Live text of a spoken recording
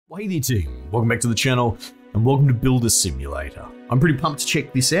Hey there team, welcome back to the channel and welcome to Builder Simulator. I'm pretty pumped to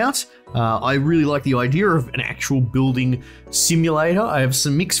check this out. I really like the idea of an actual building simulator. I have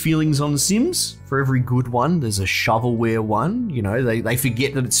some mixed feelings on Sims. For every good one, there's a shovelware one. You know, they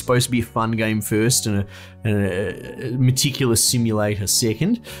forget that it's supposed to be a fun game first and a meticulous simulator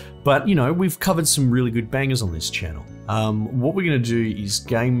second. But you know, we've covered some really good bangers on this channel. What we're gonna do is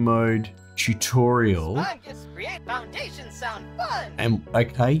game mode tutorial. Foundations sound fun. And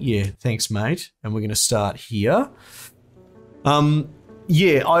okay, yeah, thanks, mate. And we're gonna start here.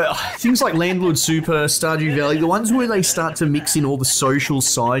 Things like Landlord Super, Stardew Valley, the ones where they start to mix in all the social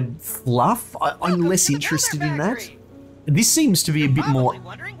side fluff, I'm less interested in that. This seems to be a bit more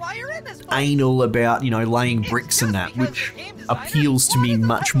anal about, you know, laying bricks and that, which appeals to me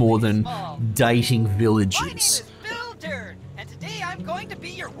much more than dating villages. And today I'm going to be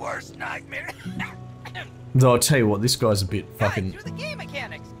your worst nightmare. Though I'll tell you what, this guy's a bit fucking through the game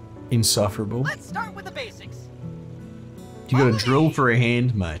mechanics. Insufferable. Let's start with the basics. You got a drill for a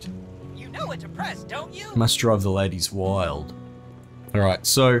hand, mate. You know what to press, don't you? Must drive the ladies wild. Alright,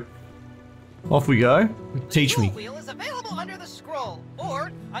 so off we go. Teach me. The wheel is available under the scroll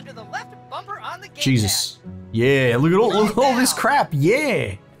or under the left bumper on the game Jesus. Yeah, look at all this crap.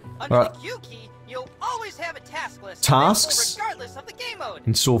 Yeah. Under the Q key, you'll always have a task list tasks regardless of the game mode.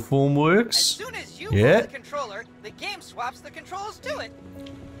 Install formworks. As soon as you move the controller, the game swaps the controls to it.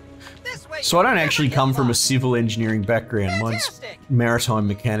 This way so I don't actually come from a civil engineering background. Mine's maritime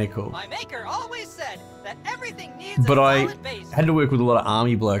mechanical. My maker always said that everything needs but a I solid base. had to work with a lot of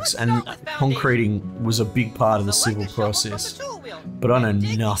army blokes, and concreting was a big part of the civil Select a shovel process. from the tool wheel. But I know And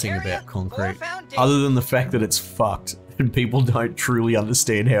dig the nothing area about concrete, for foundation. other than the fact that it's fucked and people don't truly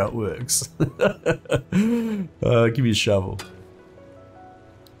understand how it works. Give me a shovel.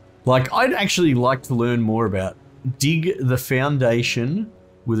 Like, I'd actually like to learn more about dig the foundation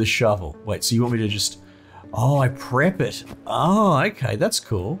with a shovel. Wait, so you want me to just... Oh, I prep it. Oh, okay, that's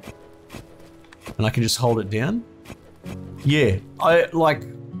cool. And I can just hold it down? Yeah, I'm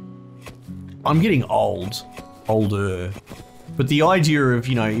getting older. But the idea of,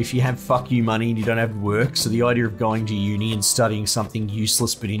 you know, if you have fuck you money and you don't have work, so the idea of going to uni and studying something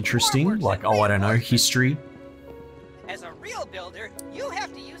useless but interesting, like, oh, I don't know, history. As a real builder, you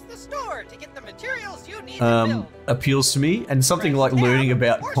have to use the store to get the materials you need to build. Appeals to me, and something like learning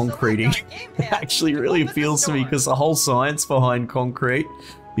about concreting actually really appeals to me because the whole science behind concrete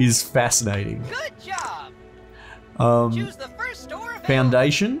is fascinating. Good job. Choose the first store available.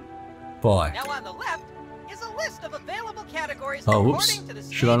 Foundation, buy. Now on the left is a list of available categories Oh, according whoops. to the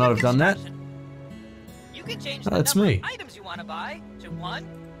Should I stage not of have done that? construction. You can change Oh, the that's number me. of items you want to buy to 1,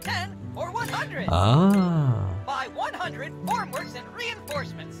 10, or 100. Ah. Buy 100 formworks and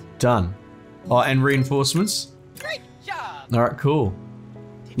reinforcements. Done. Oh, and reinforcements? Great job. Alright, cool.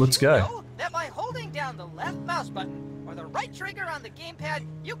 Let's Did you go. know that by holding down the left mouse button or the right trigger on the gamepad,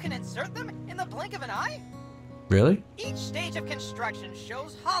 you can insert them in the blink of an eye? Really? Each stage of construction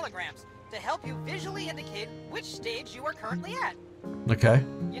shows holograms to help you visually indicate which stage you are currently at. Okay.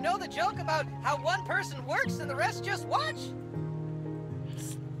 You know the joke about how one person works and the rest just watch?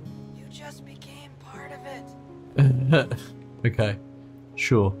 You just became part of it. Okay.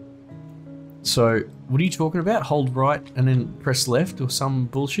 Sure. So, what are you talking about? Hold right and then press left or some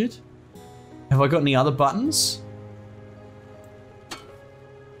bullshit? Have I got any other buttons?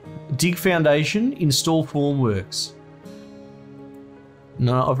 Dig foundation, install formworks.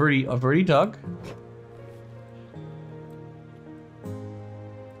 No, I've already dug.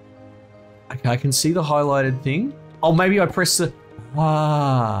 Okay, I can see the highlighted thing. Oh, maybe I press the...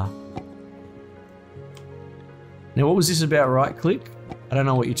 Ah. Now, what was this about right click? I don't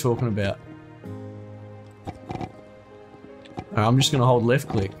know what you're talking about. Alright, I'm just gonna hold left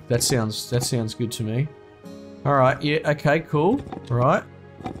click. That sounds good to me. Alright, yeah, okay, cool. Alright.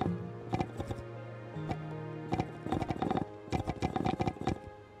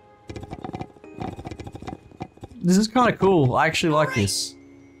 This is kind of cool. I actually like this.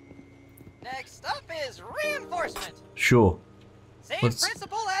 Next up is reinforcement. Sure. Same Let's-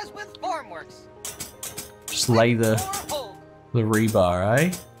 principle as with formworks. Just lay the Or hold. rebar,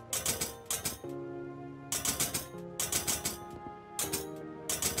 eh?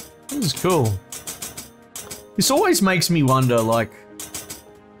 This is cool. This always makes me wonder, like,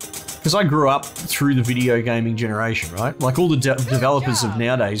 because I grew up through the video gaming generation, right? Like all the developers of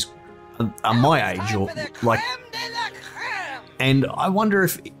nowadays are my age, or like, and I wonder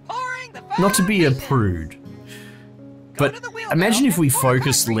if, not to be a prude, but imagine if we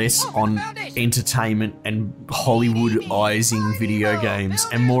focused less on entertainment and Hollywoodizing video games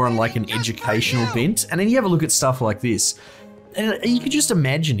and more on like an educational bent. And then you have a look at stuff like this. And you could just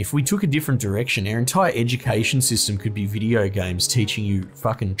imagine if we took a different direction, our entire education system could be video games teaching you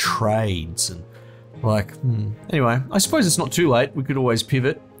fucking trades and like, Anyway, I suppose it's not too late. We could always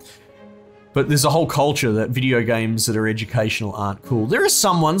pivot. But there's a whole culture that video games that are educational aren't cool. There are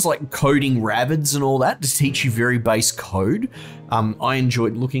some ones like coding rabbits and all that to teach you very base code. I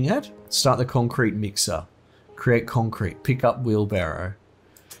enjoyed looking at. Start the concrete mixer. Create concrete. Pick up wheelbarrow.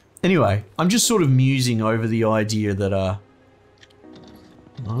 Anyway, I'm just sort of musing over the idea that,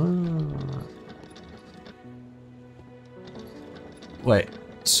 Wait,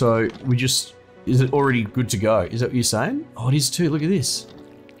 so we just... Is it already good to go? Is that what you're saying? Oh, it is too. Look at this.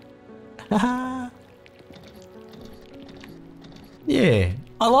 Yeah,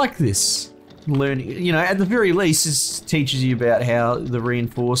 I like this. Learning, you know, at the very least, this teaches you about how the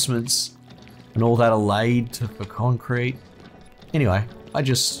reinforcements and all that are laid for concrete. Anyway, I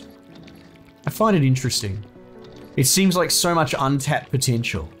find it interesting. It seems like so much untapped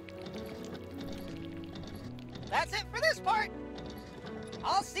potential. That's it for this part.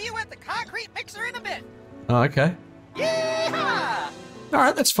 I'll see you at the concrete mixer in a bit. Oh, okay. Yeehaw! All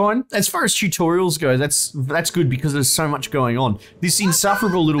right, that's fine. As far as tutorials go, that's good because there's so much going on. This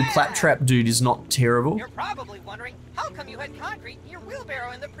insufferable little claptrap dude is not terrible. You're probably wondering, how come you had concrete in your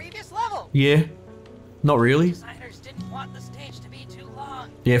wheelbarrow in the previous level? Yeah, not really. Designers didn't want the stage to be too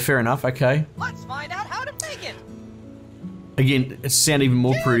long. Yeah, fair enough, okay. Let's find out how to make it. Again, it sounds even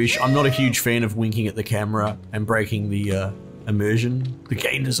more prudish. I'm not a huge fan of winking at the camera and breaking the immersion. The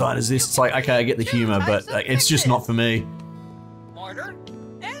game designers this. It's like, okay, I get the humor, but it's just not for me. Mortar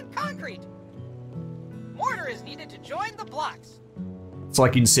and concrete. Mortar is needed to join the blocks. It's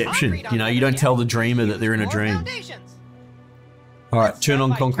like Inception, you know, you don't tell the dreamer that they're in a dream. Alright, turn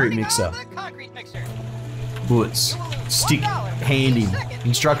on concrete mixer. Bullets. Stick hand in.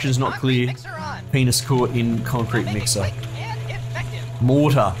 Instructions not clear. Penis caught in concrete mixer.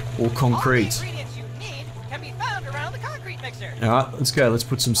 Mortar or concrete. Alright, let's go. Let's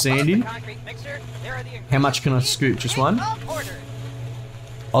put some sand in. How much can I scoop? Just one?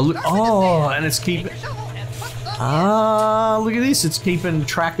 Oh, look. Oh, and it's keeping... Ah, look at this. It's keeping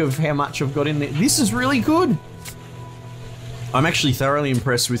track of how much I've got in there. This is really good. I'm actually thoroughly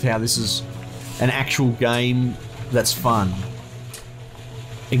impressed with how this is an actual game that's fun.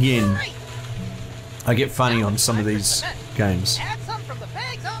 Again, I get funny on some of these games.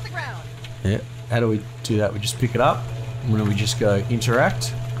 Yeah, how do we do that? We just pick it up, and then we just go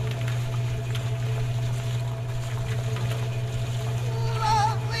interact.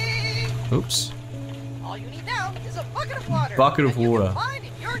 Lovely. Oops. All you need now is a bucket of water. Bucket of water. You can find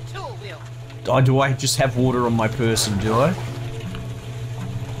in your tool wheel. Oh, do I just have water on my person, do I?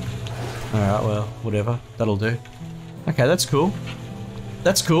 Alright, well, whatever. That'll do. Okay, that's cool.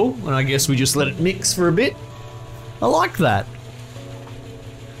 That's cool. And I guess we just let it mix for a bit. I like that.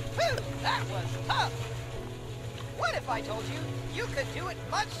 Whew, that was tough. What if I told you you could do it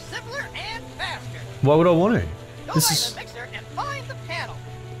much simpler and faster? Why would I want to? Go by the mixer and find the panel.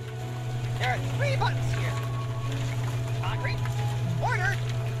 There are 3 buttons here. Concrete, mortar,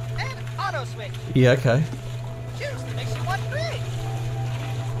 and auto switch. Yeah, okay. Choose the mix you want to create.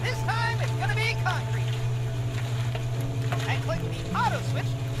 This time it's gonna be concrete. And click the auto switch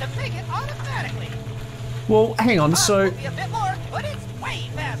to make it automatically. Well, hang on, so... It'll be a bit more, but it's way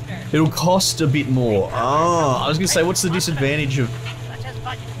faster. It'll cost a bit more. Oh, I was gonna say, what's the disadvantage of... Such as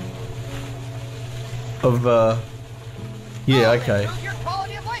budget. Yeah, okay. Improve your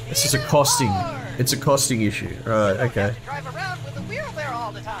quality of life It's just a even costing... more. It's a costing issue. Right, okay. You don't have to drive around with a wheelbarrow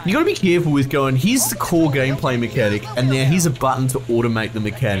all the time. You gotta be careful with going, here's the core gameplay mechanic, and now here's a button to automate the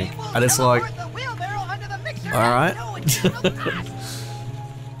mechanic. And it's like... Alright.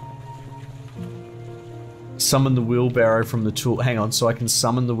 Summon the wheelbarrow from the tool. Hang on, so I can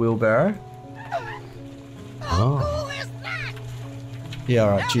summon the wheelbarrow? How cool is that? Yeah,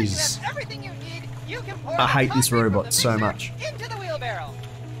 alright, Jesus. I hate this robot so much. Into the wheelbarrow.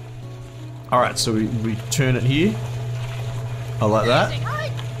 Alright, so we turn it here. I like that.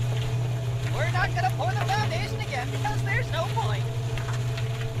 Right? We're not gonna pour the foundation again because there's no point.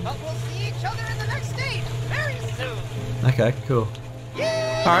 But we'll see each other in the next stage very soon. Okay, cool.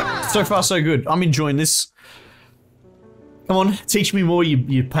 Yeah! Alright, so far so good. I'm enjoying this. Come on, teach me more,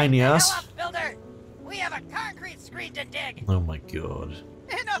 you pain in the ass. Up, builder. We have a concrete screen to dig. Oh my god.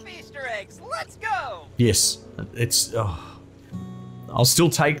 Enough Easter eggs. Let's go. Yes, it's... Oh. I'll still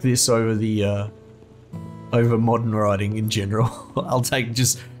take this over the, over modern writing in general. I'll take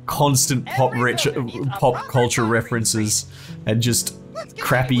just constant pop culture references and just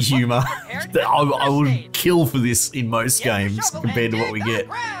crappy humor. I would kill for this in most games compared to what we get.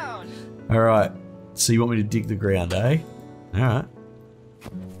 Alright, so you want me to dig the ground, eh? Alright.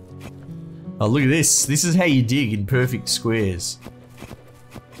 Oh, look at this. This is how you dig in perfect squares.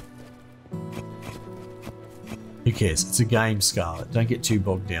 Who cares? It's a game, Scarlet. Don't get too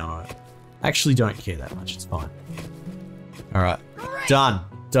bogged down on it. Actually, don't care that much. It's fine. Alright. Done.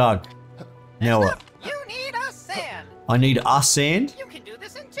 Doug. Now what? You need a sand. I need a sand? You can do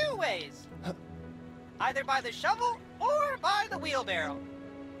this in 2 ways. Either by the shovel or by the wheelbarrow.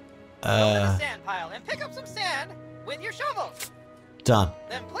 Go to the sand pile and pick up some sand with your shovel. Done.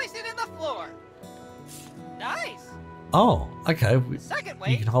 Then place it in the floor. Nice. Oh, okay. Second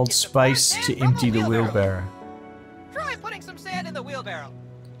way You can hold is to pour space sand to from a empty the wheelbarrow. Try putting some sand in the wheelbarrow.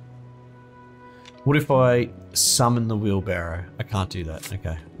 What if I summon the wheelbarrow? I can't do that.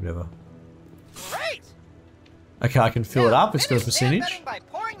 Okay, whatever. Great. Okay, I can fill it Now, up. It's got a finish sand percentage. bedding by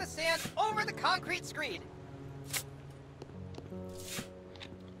pouring the sand over the concrete screed.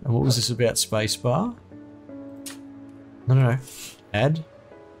 And what was this about spacebar? No. Add.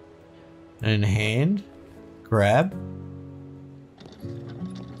 And hand. Grab.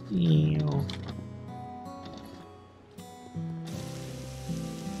 Ew.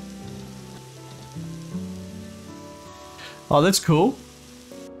 Oh, that's cool.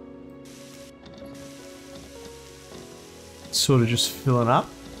 Sort of just filling up.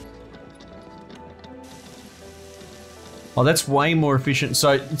 Oh, that's way more efficient.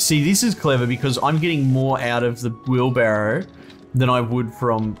 So, see, this is clever because I'm getting more out of the wheelbarrow than I would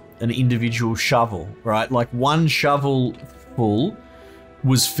from an individual shovel, right? Like one shovel full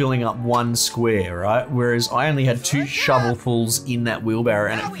was filling up 1 square, right? Whereas I only had 2 shovelfuls in that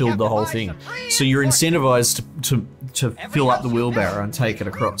wheelbarrow and it filled the whole thing. So you're incentivized to fill up the wheelbarrow and take it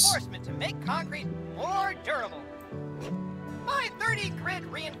across. Reinforcement to make concrete more durable. Buy 30 grid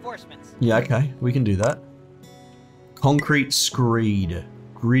reinforcements. Yeah, okay, we can do that. Concrete screed.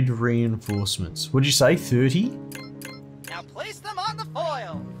 Grid reinforcements. What'd you say, 30? Now place them on the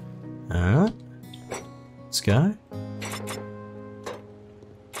foil. Alright. Let's go.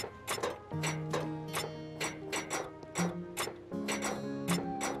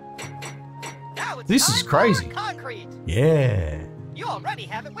 Now it's This time is crazy. for concrete. Yeah. You already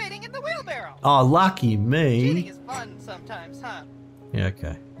have it waiting in the wheelbarrow. Oh, lucky Cheating me. is fun sometimes, huh? Yeah,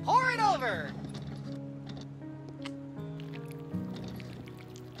 okay. Pour it over.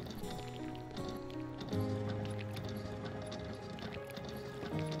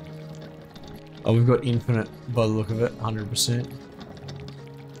 Oh, we've got infinite by the look of it, 100%.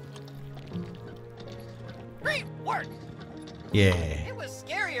 Great work. Yeah. It was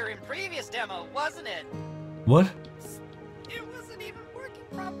scarier in previous demo, wasn't it? What? It wasn't even working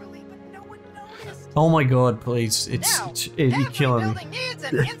properly, but no one noticed. Oh my god, please. Now, You're every killing me. building needs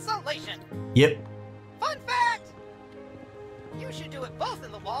an insulation. Yep. Fun fact! You should do it both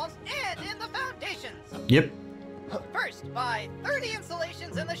in the walls and in the foundations. Yep. First, buy 30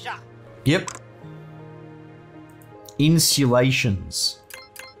 insulations in the shop. Yep. Insulations.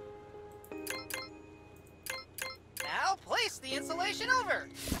 Now place the insulation over.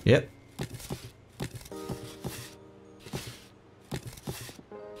 Yep.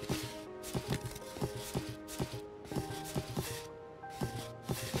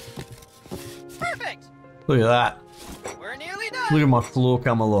 Perfect! Look at that. We're nearly done. Look at my floor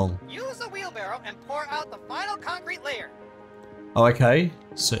come along. Use a wheelbarrow and pour out the final concrete layer. Oh, okay.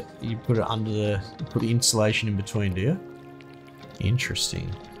 So you put it under the, put the insulation in between, do you? Interesting.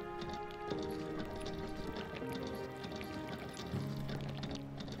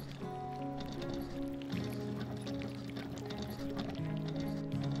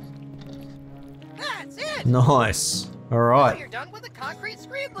 That's it! Nice. All Now right. you're done with the concrete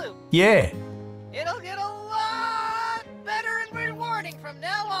screed loop. Yeah. It'll get a lot better and rewarding from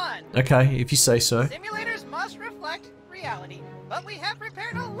now on. Okay, if you say so. Simulators must reflect reality, but we have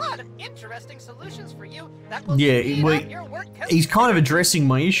prepared a lot of interesting solutions for you that will speed up your work. He's kind of addressing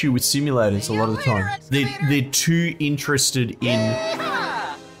my issue with simulators a lot of the time. They're too interested in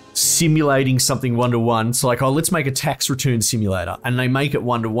Yeehaw! simulating something one-to-one. It's like, oh, let's make a tax return simulator, and they make it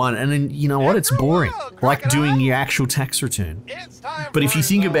one-to-one, and then you know what? It's boring, like doing your actual tax return. But if you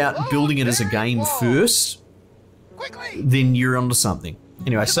think about building it as a game first, Quickly! then you're onto something.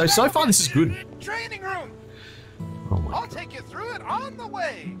 Anyway, so far this is good. Training room. Oh my I'll god. take you through it on the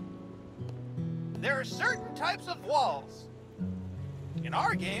way. There are certain types of walls. In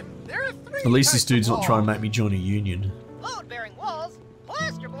our game, there are 3 At least this types of dude's not trying to walls. make me join a union. Load-bearing walls,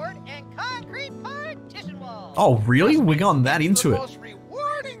 plasterboard, and concrete partition walls. Oh, really? We're going that into the it. most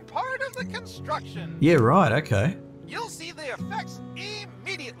rewarding part of the construction. Yeah, right, okay. You'll see the effects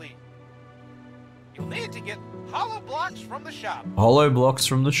immediately. You'll need to get hollow blocks from the shop. Hollow blocks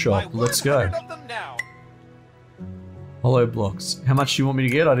from the Buy shop. Let's go. 100 of them now. Hollow blocks. How much do you want me to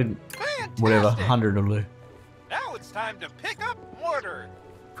get? I didn't... Fantastic. Whatever, 100 will do. Now it's time to pick up mortar.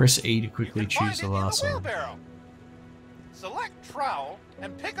 Press E to quickly You can choose the find it in last one. wheelbarrow. Select trowel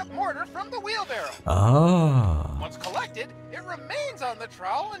and pick up mortar from the wheelbarrow. Ah. Once collected, it remains on the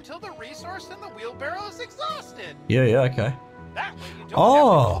trowel until the resource in the wheelbarrow is exhausted. Yeah, okay. That way you don't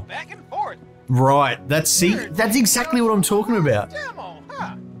have to go back and forth. Right, that's exactly what I'm talking about. Demo,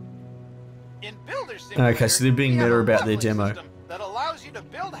 huh? In Builder Okay, so they're being we have meta a about their leveling demo. system that allows you to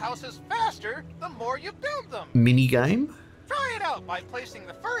build houses faster the more you build them. Mini game? Try it out by placing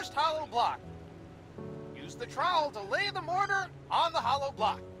the first hollow block. Use the trowel to lay the mortar on the hollow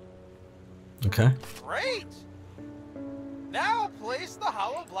block. Okay. Great! Now place the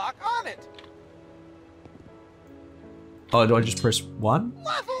hollow block on it. Oh, do I just press 1?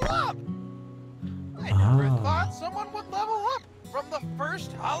 Level up! I never thought someone would level up from the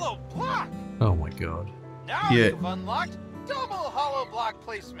first hollow block. Oh my god. Now Yeah. you've unlocked double hollow block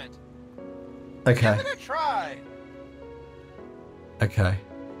placement. Okay. Give it a try. Okay.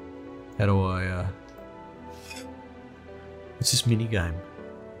 How do I, What's this mini game?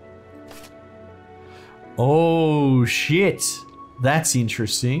 Oh, shit. That's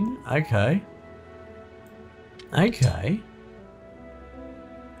interesting. Okay. Okay.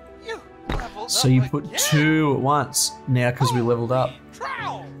 You leveled So up you put again. 2 at once now because we leveled up. Holy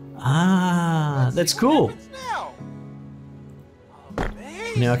trowel. Ah, Let's that's see what cool. happens now.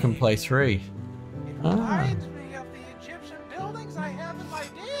 Amazing. Now I can play 3. It Ah. reminds me of the Egyptian buildings I have in my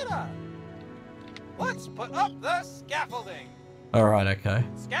data. Let's put up the scaffolding. Alright, okay.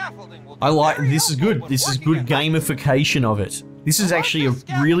 Scaffolding will be I like, very this is helpful good. when This is working good at height. gamification of it. This is actually a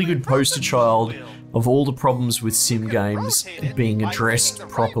really good poster child of all the problems with sim You can games rotate it being by addressed clicking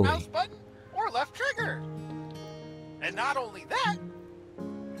the right properly. mouse button or left trigger. And not only that,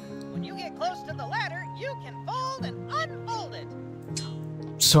 when you get close to the ladder, you can fold and unfold it.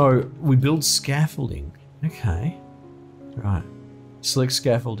 So, we build scaffolding. Okay. Right. Select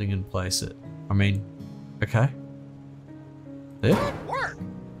scaffolding and place it. I mean, okay. There? Good work.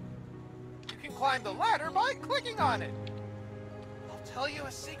 You can climb the ladder by clicking on it. I'll tell you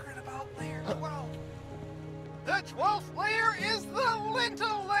a secret about layer 12. The 12th layer is the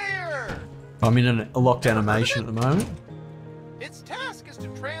lintel layer. I'm in a locked animation at the moment. Its task is to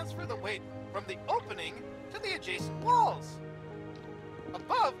transfer the weight from the opening to the adjacent walls.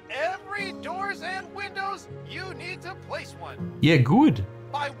 Above every doors and windows, you need to place one. Yeah, good.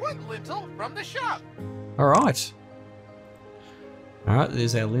 Buy one lintel from the shop. Alright. Alright,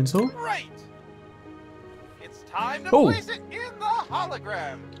 there's our lintel. Right. It's time to Oh. place it in the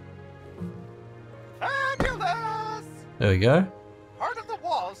hologram. Fabulous! There we go. Part of the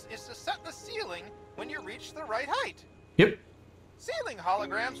walls is to set the ceiling when you reach the right height. Yep. Ceiling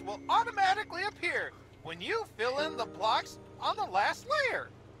holograms will automatically appear when you fill in the blocks on the last layer.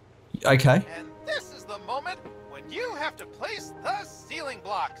 Okay. And this is the moment when you have to place the ceiling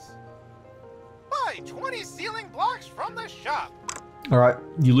blocks. Buy 20 ceiling blocks from the shop. Alright,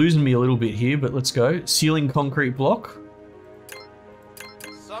 you're losing me a little bit here, but let's go. Ceiling concrete block.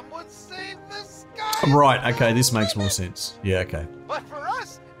 Some would say the sky. Right, okay, this makes more sense. Yeah, okay. But for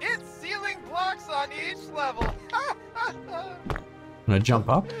us, it's ceiling blocks on each level. Can I jump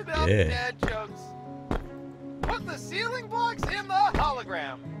up? Enough Yeah. dad jokes. Put the ceiling blocks in the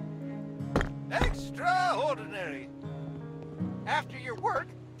hologram. Extraordinary. After your work,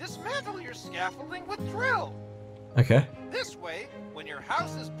 dismantle your scaffolding with drill. Okay. This way, when your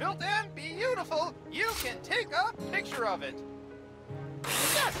house is built and beautiful, you can take a picture of it.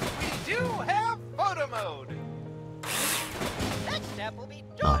 Yes, we do have photo mode. Next step will be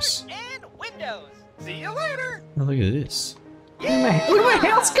doors and windows. See you later. Oh, look at this. Look at my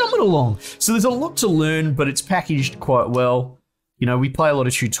house coming along. So there's a lot to learn, but it's packaged quite well. You know, we play a lot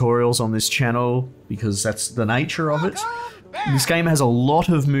of tutorials on this channel because that's the nature of it. Welcome back. This game has a lot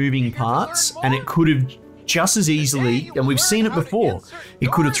of moving parts, and it could have just as easily, and we've seen it before,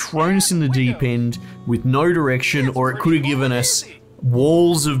 it could have thrown us in the deep end with no direction, or it could have given us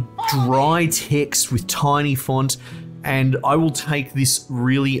walls of dry text with tiny font, and I will take this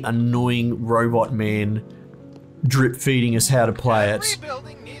really annoying robot man drip feeding us how to play it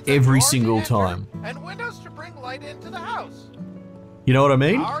building needs a every door to single enter time. and windows to bring light into the house. You know what I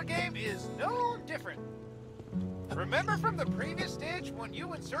mean? Our game is no different. Remember from the previous stage when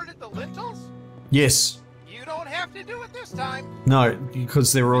you inserted the lintels? Yes. You don't have to do it this time. No,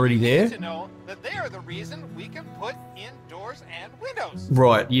 because they're already You there. need to know that they are the reason we can put in doors and windows.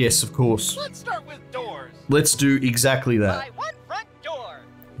 Right, yes, of course. Let's start with doors. Let's do exactly Buy that. one front door.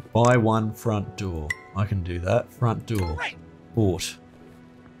 Buy one front door. I can do that. Front door. Right. Bought.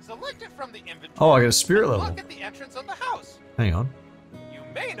 Select it from the inventory. Oh, I got a spirit and level. Look at the entrance of the house. Hang on. You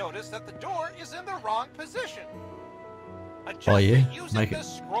may notice that the door is in the wrong position. Adjust Oh, yeah? it using Make the it.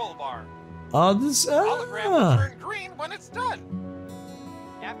 scroll bar. Oh, this. Hologram will turn green when it's done.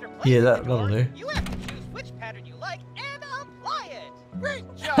 After placing Yeah, the that'll door, do. you have to choose which pattern you like and apply it. Great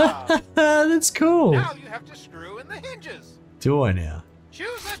job. That's cool. Now you have to screw in the hinges. Do I now?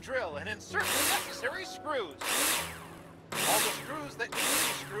 Choose a drill and insert the necessary screws. All the screws that need to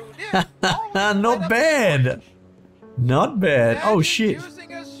be screwed in. always line Not up bad. with the Not bad. Imagine Oh shit.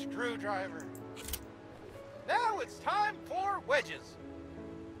 Using a screwdriver. Now it's time for wedges.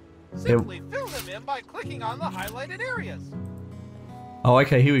 Simply fill them in by clicking on the highlighted areas. Oh,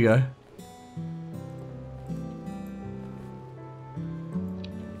 okay. Here we go.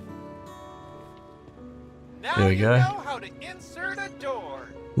 Now There we you go. know how to insert a door.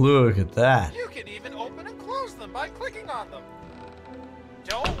 Look at that. You can even open and close them by clicking on them.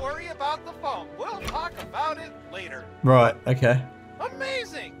 Don't worry about the foam. We'll talk about it later. Right. Okay.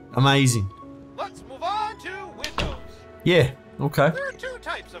 Amazing! Amazing. Let's move on to windows. Yeah. Okay. There are two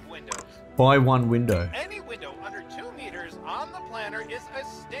types of windows. Buy one window. Any window under 2 meters on the planner is a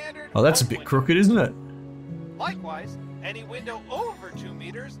standard. Oh, that's a home bit window. crooked, isn't it? Likewise, any window over 2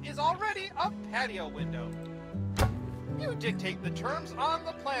 meters is already a patio window. You dictate the terms on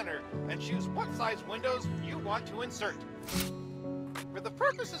the planner and choose what size windows you want to insert. For the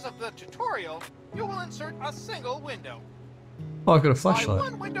purposes of the tutorial, you will insert a single window. Oh, I've got a Buy flashlight.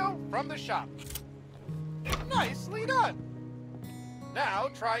 one window from the shop. Nicely done. Now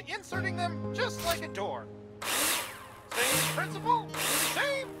try inserting them just like a door. Same principle,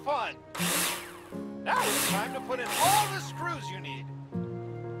 same fun. Now it's time to put in all the screws you need.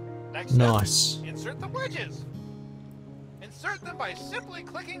 Next step, Nice. insert the wedges. Insert them by simply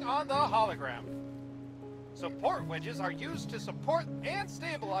clicking on the hologram. Support wedges are used to support and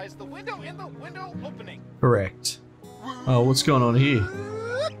stabilize the window in the window opening. Correct. Oh, what's going on here?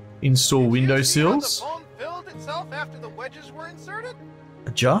 Install Did window you see how sills. the foam filled itself after the wedges were inserted?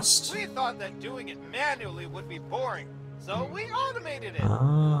 Adjust. We thought that doing it manually would be boring, so we automated it.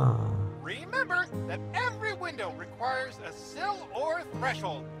 Ah. Remember that every window requires a sill or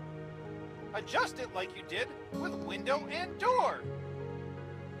threshold. Adjust it like you did with window and door.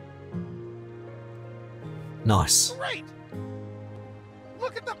 Nice. Great!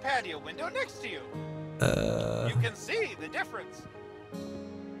 Look at the patio window next to you. You can see the difference.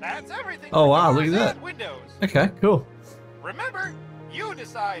 That's everything. Oh, for wow, look doors at that. and windows. Okay, cool. Remember, you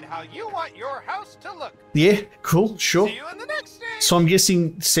decide how you want your house to look. Yeah, cool, sure. See you in the next stage. So I'm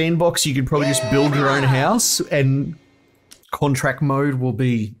guessing sandbox, you could probably just build your own house, and contract mode will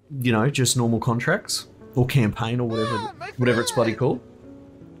be, you know, just normal contracts or campaign or whatever it's bloody called.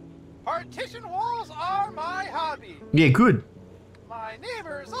 Partition walls are my hobby. Yeah, good. My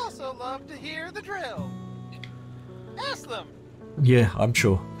neighbors also love to hear the drill. Ask them. Yeah, I'm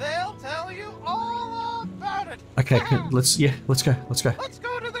sure. They'll tell you all about it. Okay, let's go. Let's go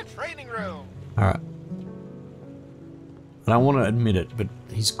to the training room. All right. I don't want to admit it, but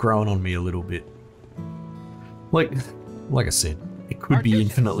he's growing on me a little bit. Like I said, it could be Partitions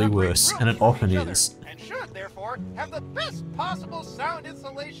infinitely separate worse, and it rooms from often each other is. And should therefore have the best possible sound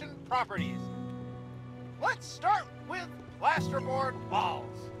insulation properties. Let's start with plasterboard walls.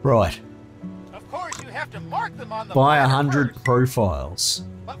 Right. Of course, you have to mark them on the Buy planner 100 first. profiles.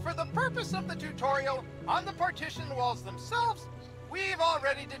 But for the purpose of the tutorial, on the partition walls themselves, we've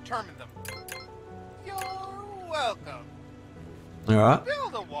already determined them. You're welcome. All right. To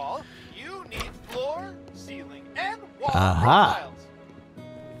build a wall, you need floor, ceiling, and wall Aha. profiles.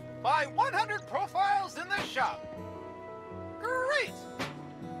 Buy 100 profiles in the shop. Great!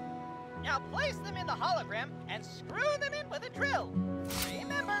 Now place them in the hologram and screw them in with a drill.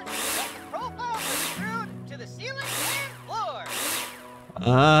 Remember, that the profiles are screwed to the ceiling and floor.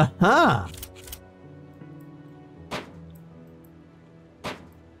 Uh-huh.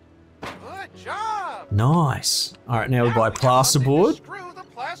 Good job! Nice. All right, now we Now buy we got something to plasterboard. Screw the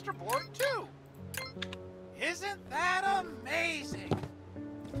plasterboard too. Isn't that amazing?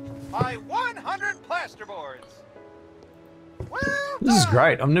 Buy 100 plasterboards. Well This is done.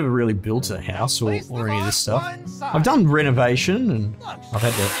 great. I've never really built a house or Place them any of on this stuff. one side. I've done renovation, and Looks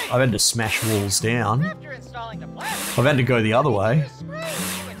I've had to smash walls down. After installing the plaster, I've had to go the other way. use screws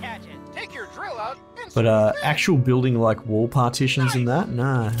to attach it. Take your drill out and But screw it in. actual building like wall partitions and that,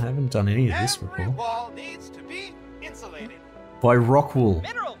 nah, I haven't done any of this Every before. wall needs to be insulated. By rock wool.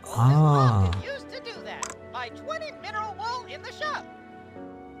 Mineral wool Ah. is often used to do that. Buy 20 mineral wool in the shop.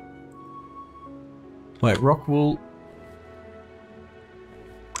 Wait, rock wool.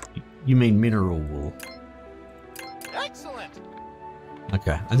 You mean mineral wool? Excellent. Okay.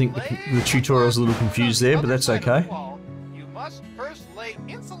 Okay, I think the tutorial's a little confused there, but that's okay. You must first lay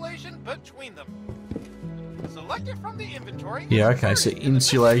insulation between them. Select it from the inventory. Yeah, okay, so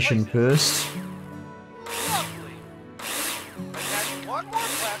insulation first. Lovely. Attach one more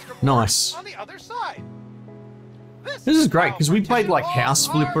plasterboard Nice. on the other side. This is great, because we played like House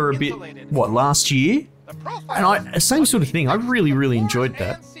Flipper a bit, what, last year? And same sort of thing, I really enjoyed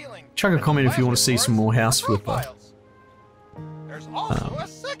that. Chuck a comment if you want to see some more House Flipper. There's also a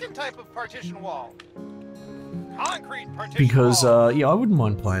second type of partition wall. Concrete partition Because, wall. yeah, I wouldn't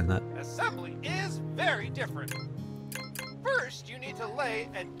mind playing that. Assembly is very different. First, you need to lay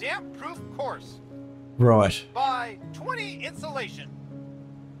a damp-proof course. Right. By 20 insulation.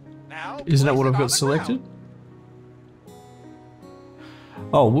 Now, Isn't that place what it I've on got the selected? ground.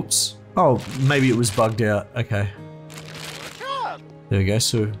 Oh, whoops. Oh, maybe it was bugged out. Okay. Good job. There we go,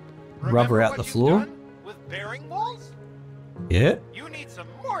 so rubber Remember out what the you've floor. done with bearing walls? Yeah. You need some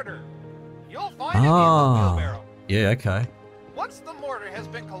mortar. You'll find it in the wheelbarrow. Yeah, okay. Once the mortar has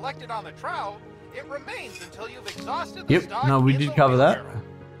been collected on the trowel, it remains until you've exhausted the Yep, stock no, we in did the cover that. wheelbarrow.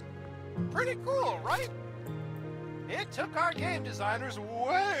 Pretty cool, right? It took our game designers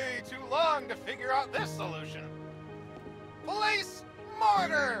way too long to figure out this solution. Place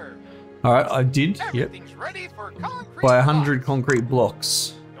mortar. Alright, I did, yep. Everything's ready for concrete By 100 blocks. concrete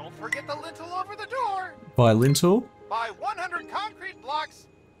blocks. Don't forget the lintel over the door. By lintel? By 100 concrete blocks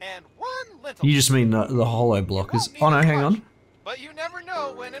and 1 lintel. You just mean the hollow block is... Won't Oh need no, as hang much, on. But you never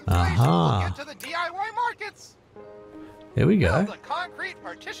know when inflation Aha. will get to the DIY markets. There we go. Build a concrete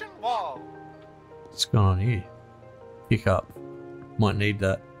partition wall. What's going on here? Pick up. Might need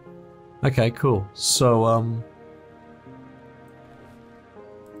that. Okay, cool. So,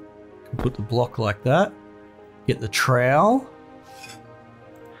 put the block like that. Get the trowel.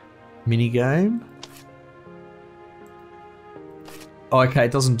 Minigame. Oh, okay,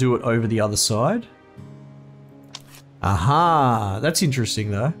 it doesn't do it over the other side. Aha! That's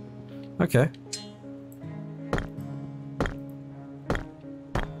interesting, though. Okay.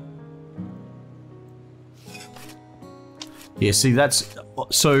 Yeah, see, that's...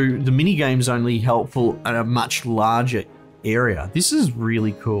 So, the minigame's only helpful at a much larger area. This is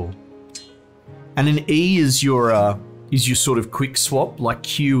really cool. And an E is your sort of quick swap, like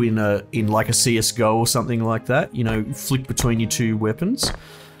Q in like a CS:GO or something like that. You know, flick between your two weapons.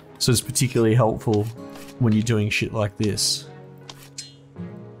 So it's particularly helpful when you're doing shit like this.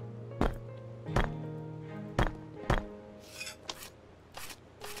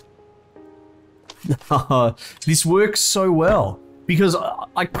 This works so well because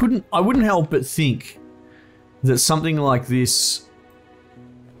I wouldn't help but think that something like this,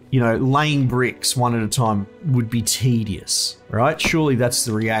 you know, laying bricks one at a time would be tedious, right? Surely that's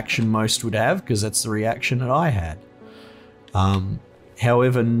the reaction most would have, because that's the reaction that I had.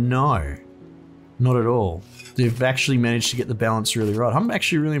 However, no, not at all. They've actually managed to get the balance really right. I'm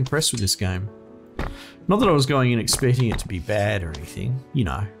actually really impressed with this game. Not that I was going in expecting it to be bad or anything, you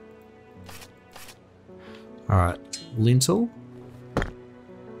know. All right, lintel.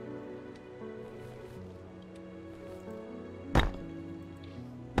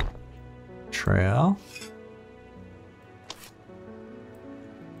 Trowel.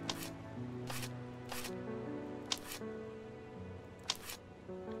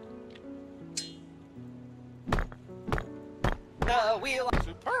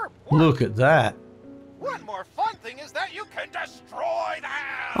 Superb. Look at that. One more fun thing is that you can destroy them.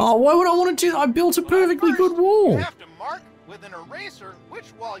 Oh, why would I want to do that? I built a perfectly good wall. You have to mark with an eraser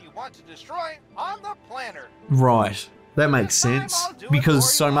which wall you want to destroy on the planner. Right. That makes sense.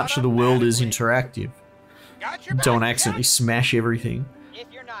 Because so much of the world is interactive. Got your back, Don't accidentally smash everything. If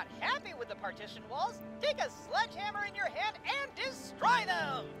you're not happy with the partition walls, take a sledgehammer in your hand and destroy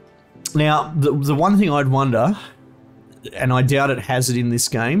them! Now, the one thing I'd wonder, and I doubt it has it in this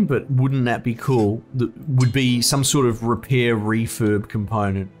game, but wouldn't that be cool, that would be some sort of repair refurb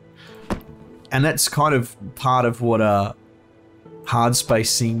component. And that's kind of part of what Hard Space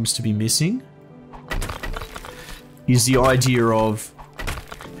seems to be missing, is the idea of,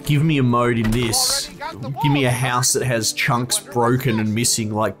 give me a mode in this, give me a house that has chunks broken and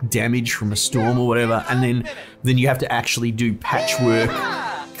missing, like damage from a storm or whatever, and then you have to actually do patchwork,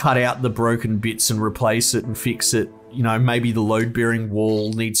 cut out the broken bits and replace it and fix it. You know, maybe the load-bearing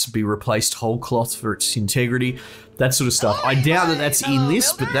wall needs to be replaced whole cloth for its integrity, that sort of stuff. I doubt that that's in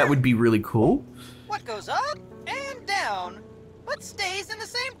this, but that would be really cool. What goes up and down, but stays in the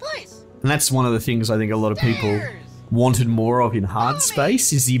same place? And that's one of the things I think a lot of people wanted more of in Hard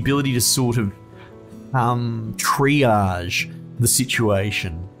Space, is the ability to sort of triage the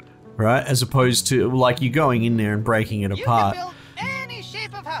situation, right? As opposed to, like, you're going in there and breaking it apart. You can build any shape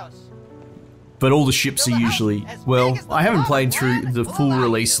But all the ships are usually, well, I haven't played through the full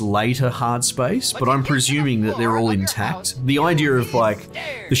release later hard space, but I'm presuming that they're all intact. The idea of like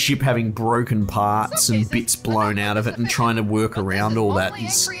the ship having broken parts and bits blown out of it and trying to work around all that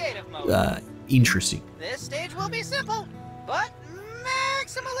is interesting. This stage will be simple, but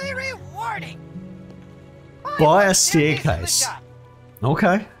maximally rewarding. Buy a staircase.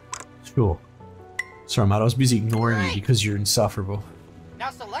 Okay, sure. Sorry, mate, I was busy ignoring you because you're insufferable. Now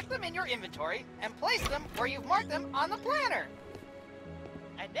select them in your inventory and place them where you've marked them on the planner.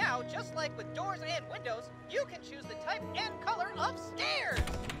 And now, just like with doors and windows, you can choose the type and color of stairs.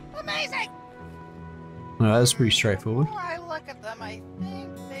 Amazing! No, that's pretty straightforward. Before I look at them, I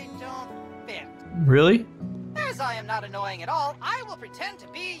think they don't fit. Really? As I am not annoying at all, I will pretend to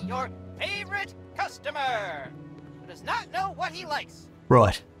be your favorite customer who does not know what he likes.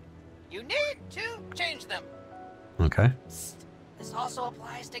 Right. You need to change them. Okay. This also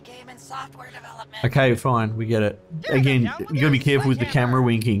applies to game and software development. Okay, fine, we get it. Again, you gotta be careful with the camera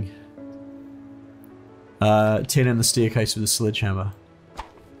winking. 10 in the staircase with a sledgehammer.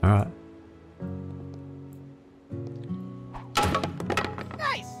 Alright.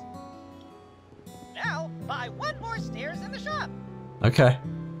 Nice! Now, buy one more stairs in the shop. Okay.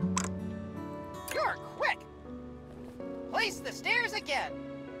 You're quick. Place the stairs again.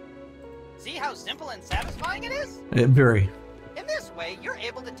 See how simple and satisfying it is? Very. In this way, you're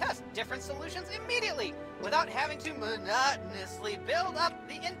able to test different solutions immediately without having to monotonously build up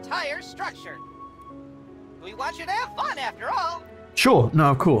the entire structure. We want you to have fun after all. Sure, no,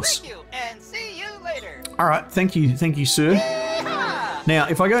 of course. Thank you, and see you later. Alright, thank you, sir. Yeehaw! Now,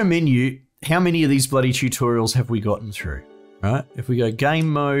 if I go menu, how many of these bloody tutorials have we gotten through? Right? If we go game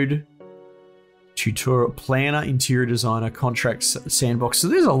mode, tutorial, planner, interior designer, contracts, sandbox. So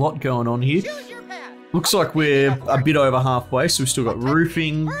there's a lot going on here. Choose your path. Looks like we're a bit over halfway, so we've still got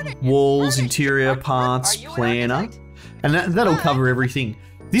roofing, walls, interior parts, planner, and that'll cover everything.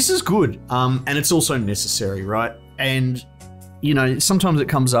 This is good, and it's also necessary, right? And you know, sometimes it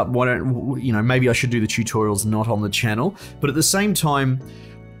comes up, why don't, you know, maybe I should do the tutorials not on the channel, but at the same time,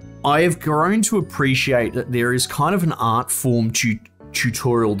 I have grown to appreciate that there is kind of an art form to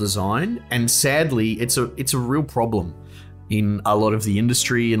tutorial design, and sadly, it's a real problem in a lot of the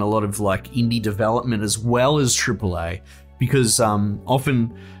industry and a lot of like indie development as well as AAA, because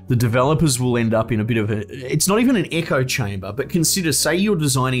often the developers will end up in a bit of it's not even an echo chamber, but consider, say you're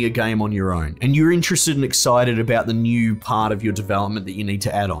designing a game on your own and you're interested and excited about the new part of your development that you need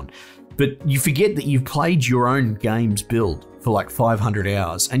to add on, but you forget that you've played your own game's build for like 500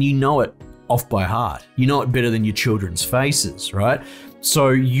 hours and you know it off by heart. You know it better than your children's faces, right?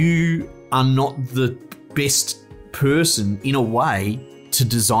 So you are not the best person in a way to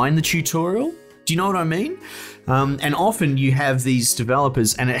design the tutorial. Do you know what I mean? And often you have these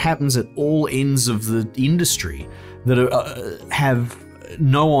developers, and it happens at all ends of the industry, that have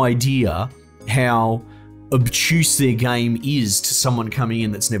no idea how obtuse their game is to someone coming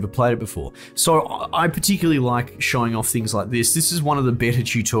in that's never played it before. So I particularly like showing off things like this. This is one of the better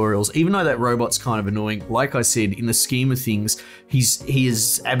tutorials, even though that robot's kind of annoying. Like I said, in the scheme of things, he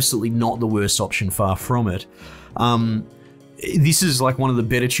is absolutely not the worst option, far from it. This is like one of the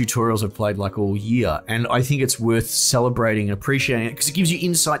better tutorials I've played like all year, and I think it's worth celebrating and appreciating it because it gives you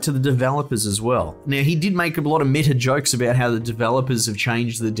insight to the developers as well. Now, he did make a lot of meta jokes about how the developers have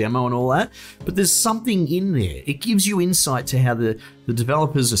changed the demo and all that, but there's something in there. It gives you insight to how the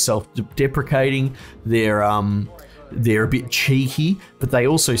developers are self-deprecating, they're a bit cheeky, but they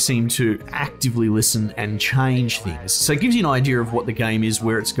also seem to actively listen and change things. So it gives you an idea of what the game is,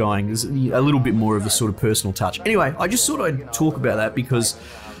 where it's going. There's a little bit more of the sort of personal touch. Anyway, I just thought I'd talk about that because,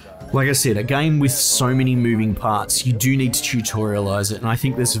 like I said, a game with so many moving parts, you do need to tutorialize it, and I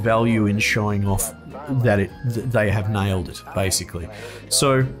think there's value in showing off that they have nailed it, basically.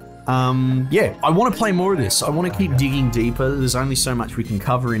 So, yeah, I want to play more of this. I want to keep digging deeper. There's only so much we can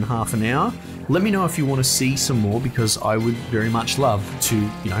cover in half an hour. Let me know if you want to see some more, because I would very much love to,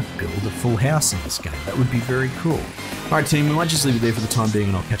 you know, build a full house in this game. That would be very cool. All right, team, we might just leave it there for the time being,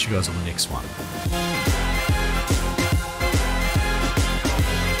 and I'll catch you guys on the next one.